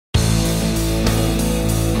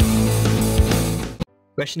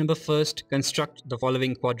Question number first, construct the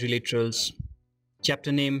following quadrilaterals.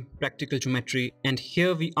 Chapter name, practical geometry, and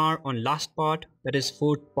here we are on last part, that is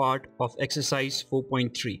fourth part of exercise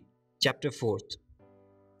 4.3, chapter 4th.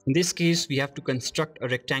 In this case, we have to construct a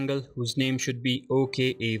rectangle whose name should be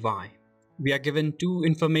OKAY. We are given two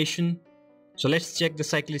information, so let's check the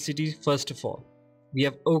cyclicity first of all. We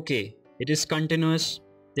have OK, it is continuous,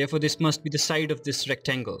 therefore this must be the side of this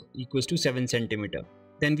rectangle, equals to 7 centimeter.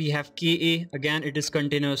 Then we have KA, again it is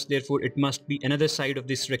continuous, therefore it must be another side of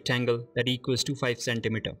this rectangle that equals to 5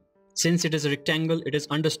 centimeter. Since it is a rectangle, it is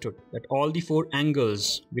understood that all the four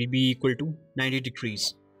angles will be equal to 90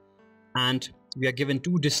 degrees. And we are given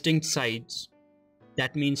two distinct sides.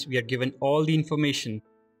 That means we are given all the information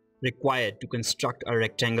required to construct a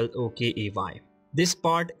rectangle OKAY. This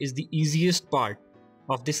part is the easiest part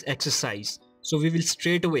of this exercise. So we will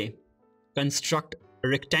straight away construct a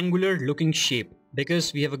rectangular looking shape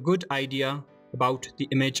because we have a good idea about the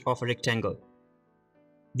image of a rectangle.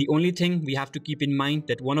 The only thing we have to keep in mind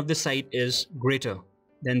that one of the side is greater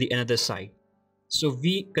than the another side. So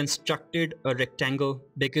we constructed a rectangle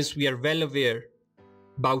because we are well aware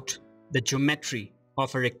about the geometry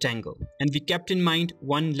of a rectangle, and we kept in mind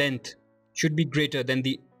one length should be greater than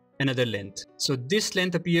the another length. So this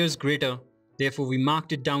length appears greater, therefore we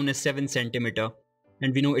marked it down as 7 centimeter,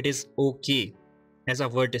 and we know it is OK as our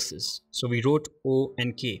vertices. So we wrote O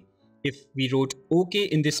and K. If we wrote OK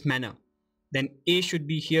in this manner, then A should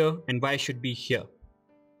be here and Y should be here.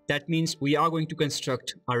 That means we are going to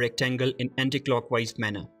construct a rectangle in anti-clockwise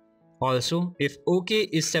manner. Also, if OK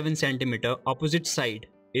is 7 centimeter, opposite side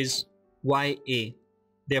is YA.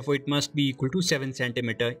 Therefore, it must be equal to 7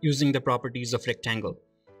 centimeter using the properties of rectangle.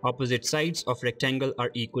 Opposite sides of rectangle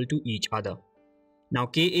are equal to each other. Now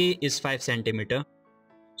KA is 5 centimeter.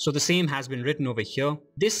 So the same has been written over here.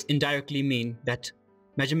 This indirectly means that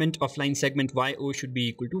measurement of line segment YO should be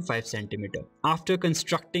equal to 5 centimeter. After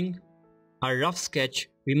constructing our rough sketch,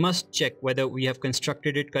 we must check whether we have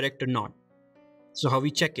constructed it correct or not. So how we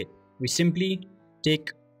check it? We simply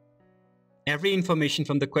take every information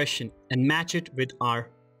from the question and match it with our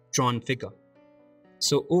drawn figure.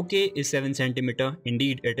 So OK is 7 centimeter.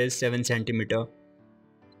 Indeed, it is 7 centimeter.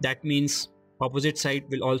 That means opposite side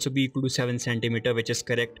will also be equal to 7 centimeter, which is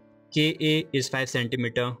correct. KA is 5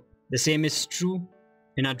 centimeter. The same is true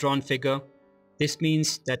in our drawn figure. This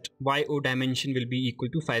means that YO dimension will be equal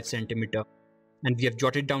to 5 centimeter. And we have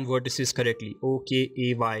jotted down vertices correctly,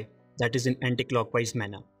 OKAY, that is in anti-clockwise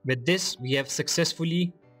manner. With this, we have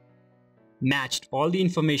successfully matched all the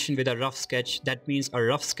information with a rough sketch. That means a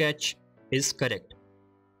rough sketch is correct.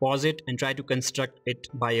 Pause it and try to construct it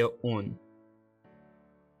by your own.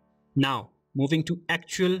 Now, moving to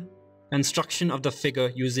actual construction of the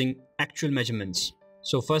figure using actual measurements.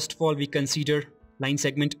 So first of all, we consider line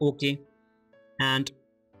segment OK, and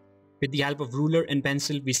with the help of ruler and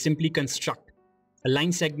pencil, we simply construct a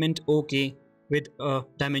line segment OK with a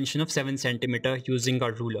dimension of 7 centimeter using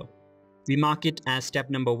our ruler. We mark it as step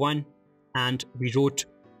number 1 and we wrote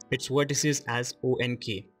its vertices as O and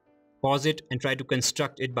K. Pause it and try to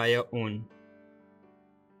construct it by your own.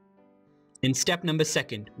 In step number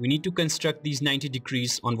 2, we need to construct these 90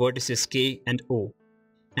 degrees on vertices K and O.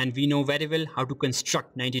 And we know very well how to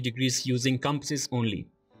construct 90 degrees using compasses only.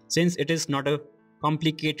 Since it is not a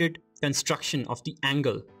complicated construction of the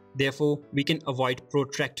angle, therefore we can avoid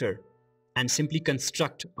protractor and simply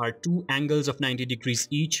construct our two angles of 90 degrees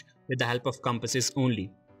each with the help of compasses only.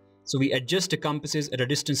 So we adjust the compasses at a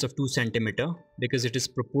distance of 2 centimeter because it is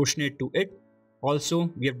proportionate to it.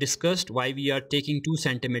 Also, we have discussed why we are taking 2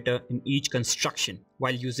 centimeter in each construction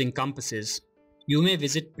while using compasses. You may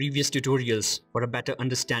visit previous tutorials for a better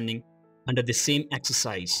understanding under the same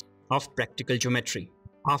exercise of practical geometry.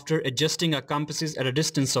 After adjusting our compasses at a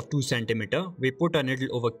distance of 2 centimeter, we put a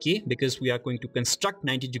needle over K because we are going to construct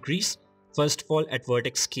 90 degrees first of all at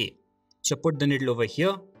vertex K. So put the needle over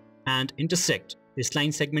here and intersect this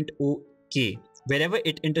line segment OK. Wherever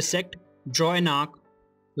it intersects, draw an arc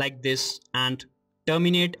like this and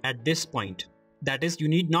terminate at this point. That is, you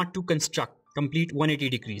need not to construct complete 180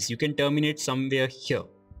 degrees. You can terminate somewhere here.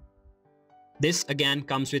 This again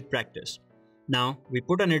comes with practice. Now we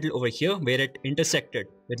put a needle over here where it intersected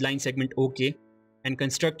with line segment OK and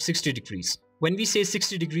construct 60 degrees. When we say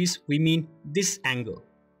 60 degrees, we mean this angle.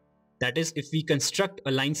 That is, if we construct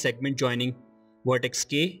a line segment joining vertex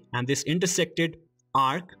K and this intersected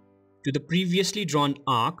arc to the previously drawn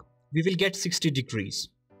arc, we will get 60 degrees.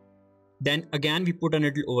 Then again we put a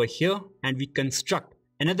needle over here and we construct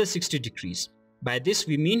another 60 degrees. By this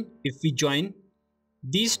we mean if we join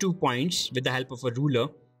these 2 points with the help of a ruler,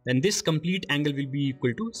 then this complete angle will be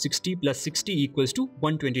equal to 60 plus 60 equals to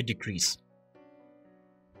 120 degrees.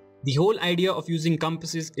 The whole idea of using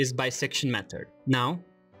compasses is bisection method. Now,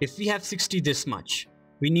 if we have 60 this much,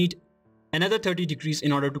 we need another 30 degrees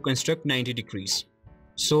in order to construct 90 degrees.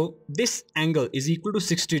 So this angle is equal to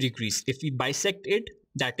 60 degrees. If we bisect it,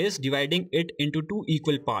 that is dividing it into two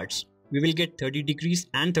equal parts, we will get 30 degrees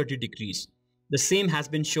and 30 degrees. The same has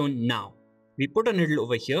been shown now. We put a needle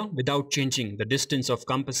over here without changing the distance of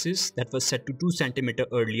compasses that was set to 2 cm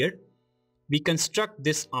earlier. We construct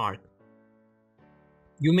this arc.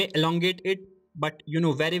 You may elongate it, but you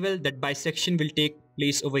know very well that bisection will take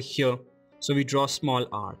place over here, so we draw a small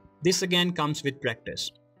arc. This again comes with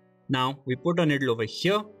practice. Now we put a needle over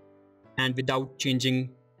here, and without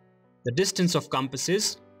changing the distance of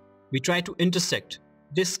compasses, we try to intersect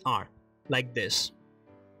this arc like this.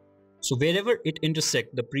 So wherever it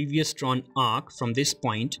intersects the previous drawn arc from this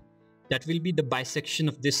point, that will be the bisection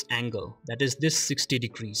of this angle, that is this 60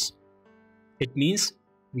 degrees. It means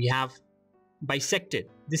we have bisected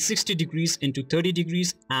this 60 degrees into 30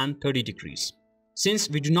 degrees and 30 degrees. Since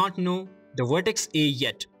we do not know the vertex A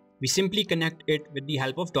yet, we simply connect it with the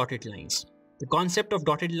help of dotted lines. The concept of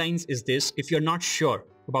dotted lines is this: if you're not sure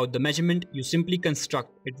about the measurement, you simply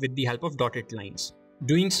construct it with the help of dotted lines.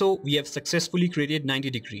 Doing so, we have successfully created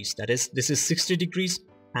 90 degrees. That is, this is 60 degrees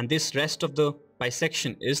and this rest of the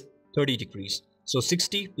bisection is 30 degrees. So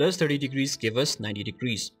 60 plus 30 degrees give us 90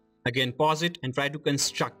 degrees. Again, pause it and try to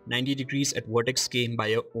construct 90 degrees at vertex K by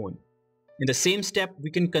your own. In the same step, we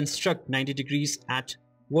can construct 90 degrees at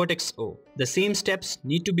vertex O. The same steps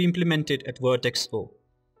need to be implemented at vertex O.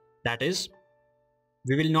 That is,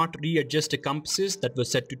 we will not readjust the compasses that were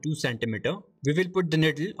set to 2 cm. We will put the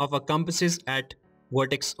needle of our compasses at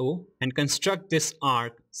vertex O and construct this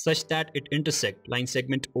arc such that it intersects line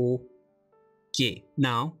segment OK.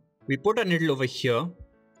 Now, we put a needle over here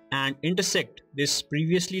and intersect this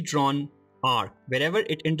previously drawn arc. Wherever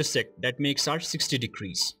it intersects, that makes our 60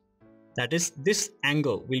 degrees. That is, this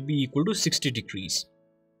angle will be equal to 60 degrees.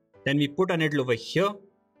 Then we put a needle over here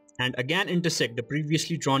and again intersect the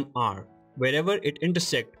previously drawn arc. Wherever it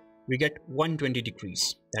intersects, we get 120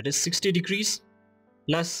 degrees. That is 60 degrees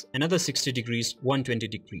plus another 60 degrees, 120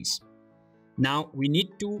 degrees. Now we need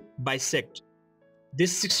to bisect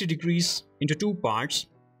this 60 degrees into two parts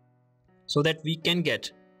so that we can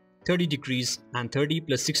get 30 degrees, and 30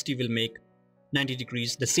 plus 60 will make 90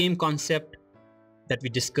 degrees. The same concept that we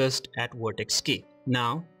discussed at vertex K.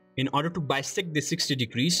 Now, in order to bisect this 60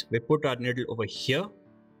 degrees, we put our needle over here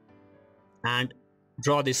and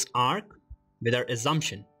draw this arc with our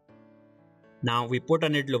assumption. Now we put our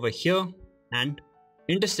needle over here and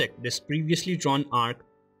intersect this previously drawn arc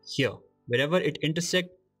here. Wherever it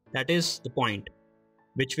intersects, that is the point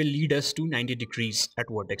which will lead us to 90 degrees at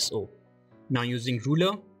vertex O. Now using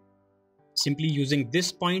ruler, simply using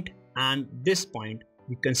this point and this point,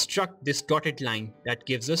 we construct this dotted line that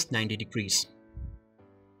gives us 90 degrees.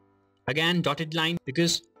 Again, dotted line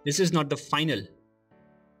because this is not the final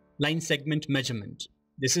line segment measurement.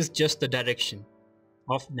 This is just the direction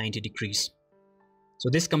of 90 degrees. So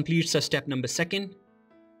this completes our step number 2.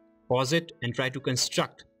 Pause it and try to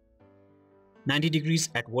construct 90 degrees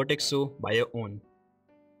at vertex O by your own.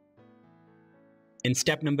 In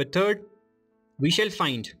step number 3, we shall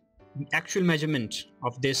find the actual measurement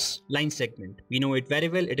of this line segment. We know it very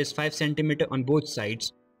well, it is 5 cm on both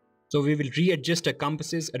sides. So we will readjust our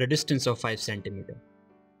compasses at a distance of 5 cm.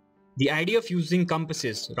 The idea of using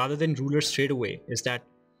compasses rather than rulers straight away is that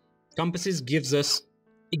compasses gives us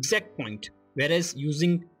exact point, whereas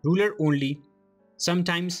using ruler only,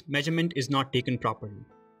 sometimes measurement is not taken properly.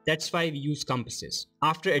 That's why we use compasses.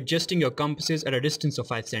 After adjusting your compasses at a distance of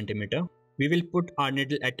 5 cm, we will put our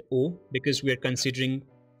needle at O because we are considering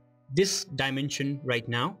this dimension right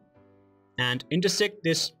now and intersect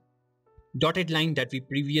this dotted line that we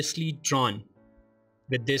previously drawn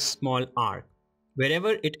with this small arc.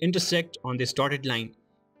 Wherever it intersects on this dotted line,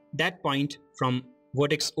 that point from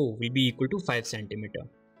vertex O will be equal to 5 cm.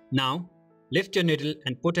 Now lift your needle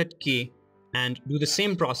and put at K and do the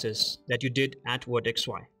same process that you did at vertex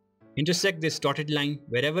Y. Intersect this dotted line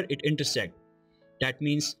wherever it intersects. That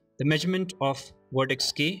means the measurement of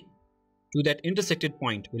vertex K to that intersected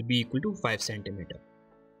point will be equal to 5 cm.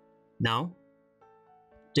 Now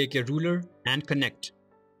take your ruler and connect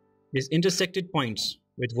these intersected points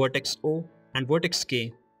with vertex O and vertex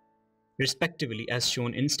K respectively as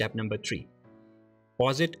shown in step number 3.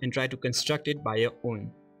 Pause it and try to construct it by your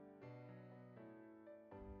own.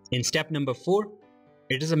 In step number 4,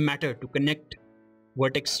 it is a matter to connect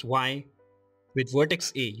vertex Y with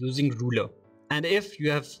vertex A using ruler. And if you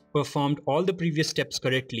have performed all the previous steps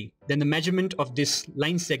correctly, then the measurement of this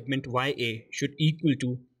line segment YA should equal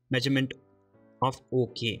to measurement of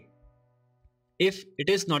OK. If it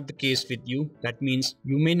is not the case with you, that means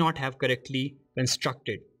you may not have correctly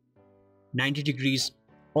constructed 90 degrees,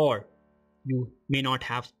 or you may not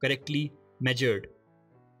have correctly measured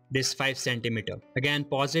this 5 centimeter. Again,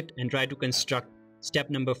 pause it and try to construct step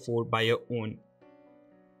number 4 by your own.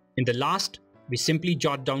 In the last, we simply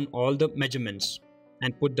jot down all the measurements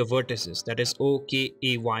and put the vertices, that is O, K,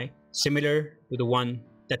 A, Y, similar to the one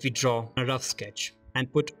that we draw on a rough sketch,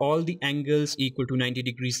 and put all the angles equal to 90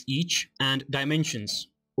 degrees each, and dimensions.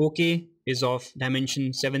 OK is of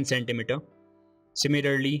dimension 7 centimeter.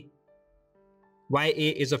 Similarly,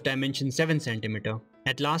 YA is of dimension 7 centimeter.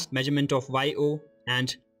 At last, measurement of YO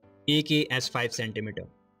and AK as 5 centimeter.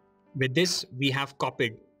 With this, we have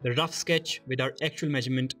copied the rough sketch with our actual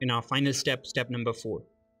measurement in our final step, step number 4.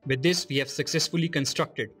 With this, we have successfully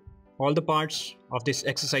constructed all the parts of this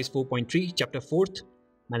exercise 4.3, chapter 4th,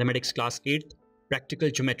 mathematics class 8th, practical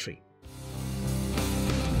geometry.